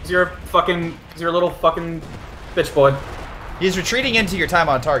 He's your little fucking bitch boy. He's retreating into your time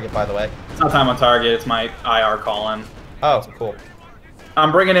on target, by the way. It's not time on target. It's my IR call-in. Oh, cool.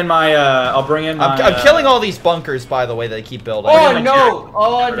 I'm bringing in my, I'll bring in my... I'm killing all these bunkers, by the way, that they keep building. Oh, no!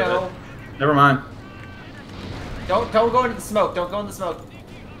 Oh, no. Never mind. Don't go into the smoke. Don't go in the smoke.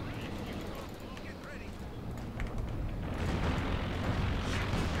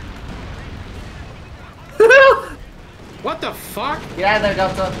 What the fuck? Get out of there,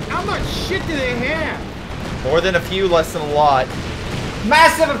 Delta. How much shit do they have? More than a few, less than a lot.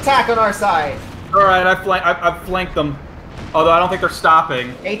 Massive attack on our side. Alright, I've flanked them. Although I don't think they're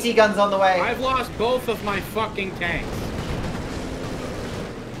stopping. AT guns on the way. I've lost both of my fucking tanks.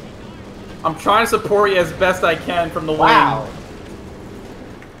 I'm trying to support you as best I can from the wing. Wow.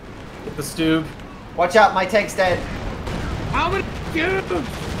 Get the StuG. Watch out, my tank's dead. How many dudes?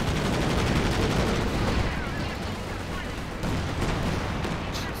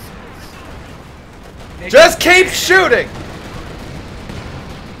 Just keep shooting!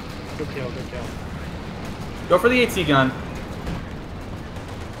 Good kill, good kill. Go for the AT gun.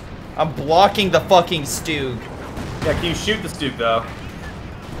 I'm blocking the fucking StuG. Yeah, can you shoot the StuG though?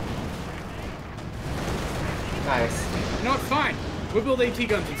 Nice. No, it's fine. We'll build AT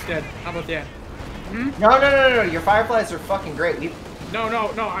guns instead. How about that? Hmm? No. Your Fireflies are fucking great. No.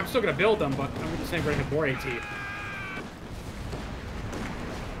 I'm still gonna build them, but I'm just saying we're gonna get more AT.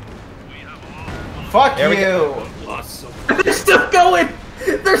 Fuck you. Awesome. They're still going.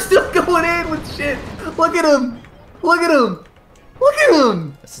 They're still going in with shit. Look at them. Look at them. Look at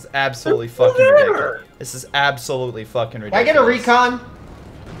them. This is absolutely fucking ridiculous. This is absolutely fucking ridiculous. Can I get a recon?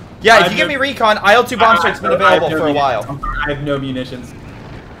 Yeah, if you give me recon, IL-2 bomb strike's been available for a while. I have no munitions.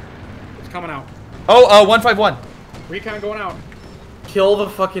 It's coming out. Oh, 151. Recon going out. Kill the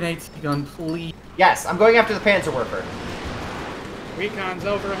fucking AT gun, please. Yes, I'm going after the Panzerwerfer. Recon's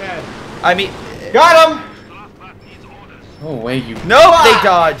overhead. I mean... Got him! Oh, wait, you... Nope, they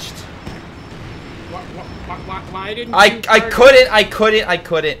dodged. Why didn't I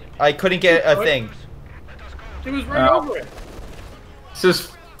couldn't get a thing. It was right over it. This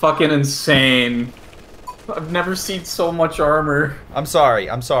is fucking insane. I've never seen so much armor. I'm sorry.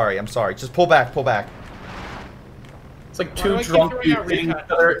 Just pull back. It's like two drunk dudes hitting each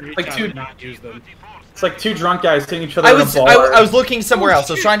other. It's like two drunk guys hitting each other. I was looking somewhere else.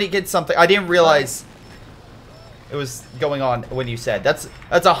 I was trying to get something. I didn't realize it was going on when you said. That's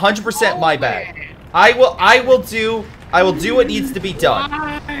 100% my bad. I will do what needs to be done.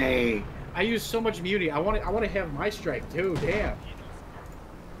 Why? I use so much immunity. I want to have my strike too. Damn.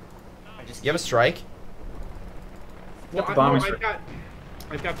 You have a strike? Well, I've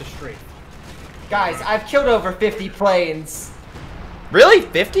got the straight. Guys, I've killed over 50 planes. Really?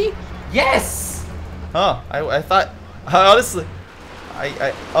 50? Yes! Huh. I thought, honestly,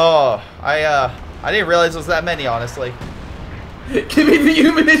 I didn't realize it was that many, honestly. Give me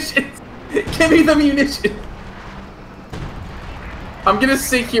the munitions! Give me the munitions! I'm gonna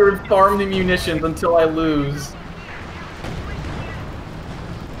sit here and farm the munitions until I lose.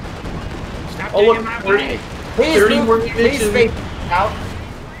 Stop Oh look, getting in my way. 30 more munitions. Please out.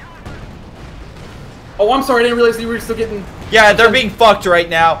 Oh, I'm sorry, I didn't realize you were still getting... Yeah, they're being fucked right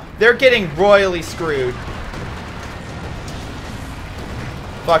now. They're getting royally screwed.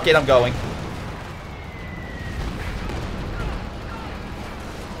 Fuck it, I'm going.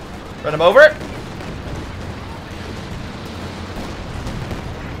 Run him over.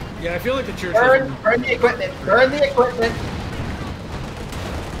 Yeah, I feel like the church. Burn the equipment. Burn the equipment.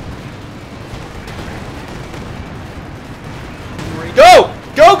 Go!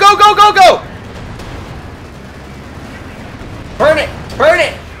 Go! Burn it! Burn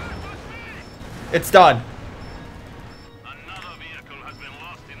it! It's done. Another vehicle has been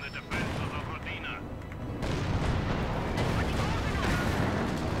lost in the defense of Rodina.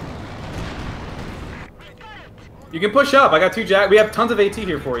 You can push up. I got two jack. We have tons of AT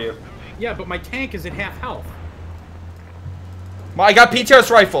here for you. Yeah, but my tank is at half health. Well, I got PTRS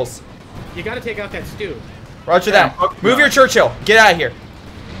rifles. You got to take out that StuG. Roger that. Move your Churchill. Get out of here.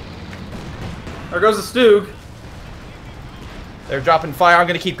 There goes the StuG. They're dropping fire. I'm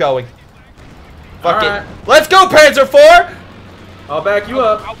gonna keep going. Fuck Alright. it. Let's go, Panzer IV! I'll back you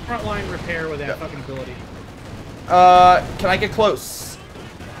up. I'll frontline repair with that fucking ability. Can I get close?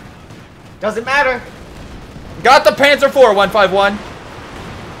 Doesn't matter. Got the Panzer IV, 151.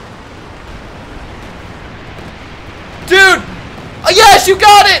 Dude! Yes, you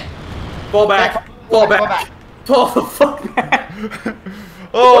got it! Fall back. Fall back. Fall the fuck back.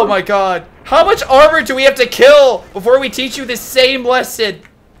 Oh my god. How much armor do we have to kill before we teach you this same lesson?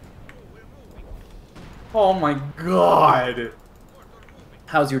 Oh my god.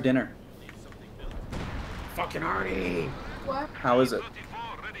 How's your dinner? Fucking Arnie. What? How is it?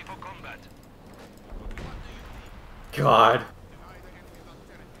 God.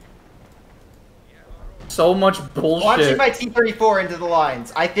 So much bullshit. Launching my T-34 into the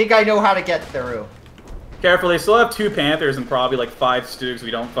lines. I think I know how to get through. Careful, they still have 2 Panthers and probably like 5 StuGs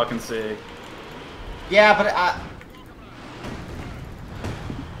we don't fucking see. Yeah, but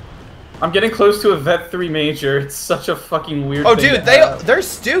I'm getting close to a Vet 3 Major. It's such a fucking weird Oh, thing dude, they're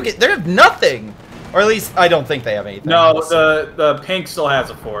StuG. They have nothing. Or at least, I don't think they have anything. No, the pink still has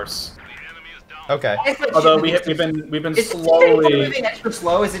a force. Okay. Although we've been is slowly moving extra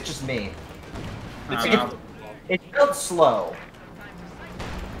slow. Is it just me? I don't know. It felt slow.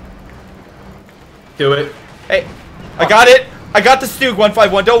 Do it. Hey, I got it. I got the StuG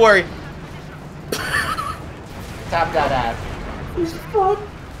 151. Don't worry. Tap that ad.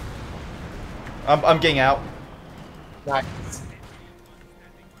 I'm getting out. Nice.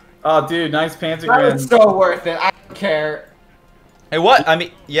 Oh, dude, nice Panzer That grin. was so worth it. I don't care. Hey, what? I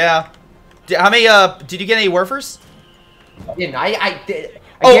mean, yeah. How many? Did you get any Werfers? Didn't I did.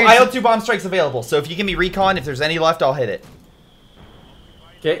 Oh, IL-2 bomb strikes available. So if you give me recon, if there's any left, I'll hit it.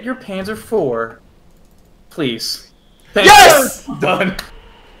 Get your Panzer IV. Please. Yes! I'm done.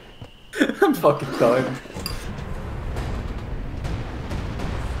 I'm fucking done.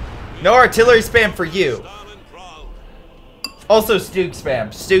 No artillery spam for you. Also, StuG spam.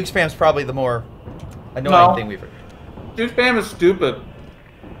 StuG spam's probably the more annoying thing we've heard. StuG spam is stupid.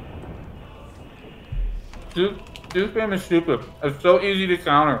 StuG spam is stupid. It's so easy to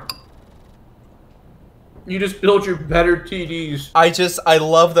counter. You just build your better TDs. I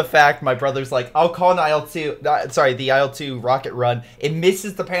love the fact my brother's like, I'll call an IL-2, sorry, the IL-2 rocket run. It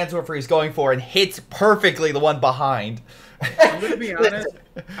misses the Panzerwerfer he's going for and hits perfectly the one behind. I'm gonna be honest.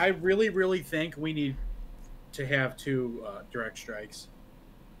 I really, really think we need to have 2 direct strikes.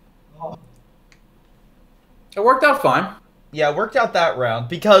 It worked out fine. Yeah, it worked out that round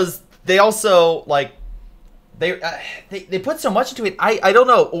because they also like they put so much into it. I don't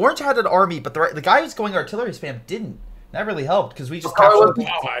know. Orange had an army, but the guy who's going artillery spam didn't. That really helped because we just captured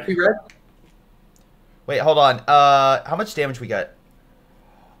the Wait, hold on. How much damage we got?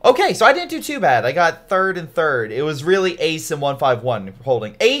 Okay, so I didn't do too bad. I got 3rd and 3rd. It was really Ace and 151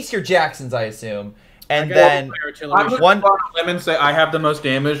 holding. Ace, your Jacksons, I assume. And then I'm just one lemon say I have the most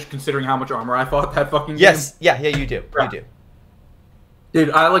damage considering how much armor I fought that fucking game. Yes, yeah, you do. You do.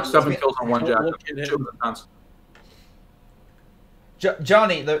 Dude, I had like 7 kills on one Jackson.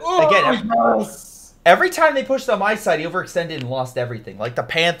 Johnny, every time they pushed on my side, he overextended and lost everything. Like the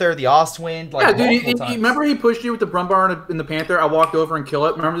Panther, the Ostwind, like dude, remember he pushed you with the Brumbar in the Panther? I walked over and killed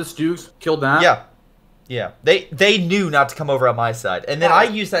it. Remember the StuGs killed that? Yeah. Yeah. They knew not to come over on my side. And then I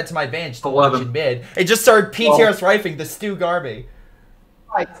used that to my advantage to launch in mid. It just started PTRS rifing the StuG army.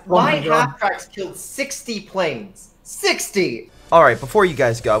 My half-tracks killed 60 planes. 60! Alright, before you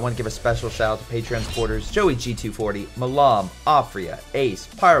guys go, I want to give a special shout out to Patreon supporters Joey G240, Milam, Aphyria, Ace,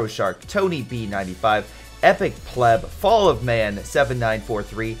 PyroShark, Tony B95, Epic Pleb, Fall of Man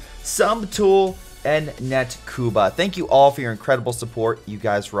 7943, XSomeToolx, and Netkuba. Thank you all for your incredible support. You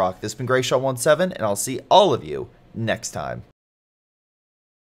guys rock. This has been Greyshot17, and I'll see all of you next time.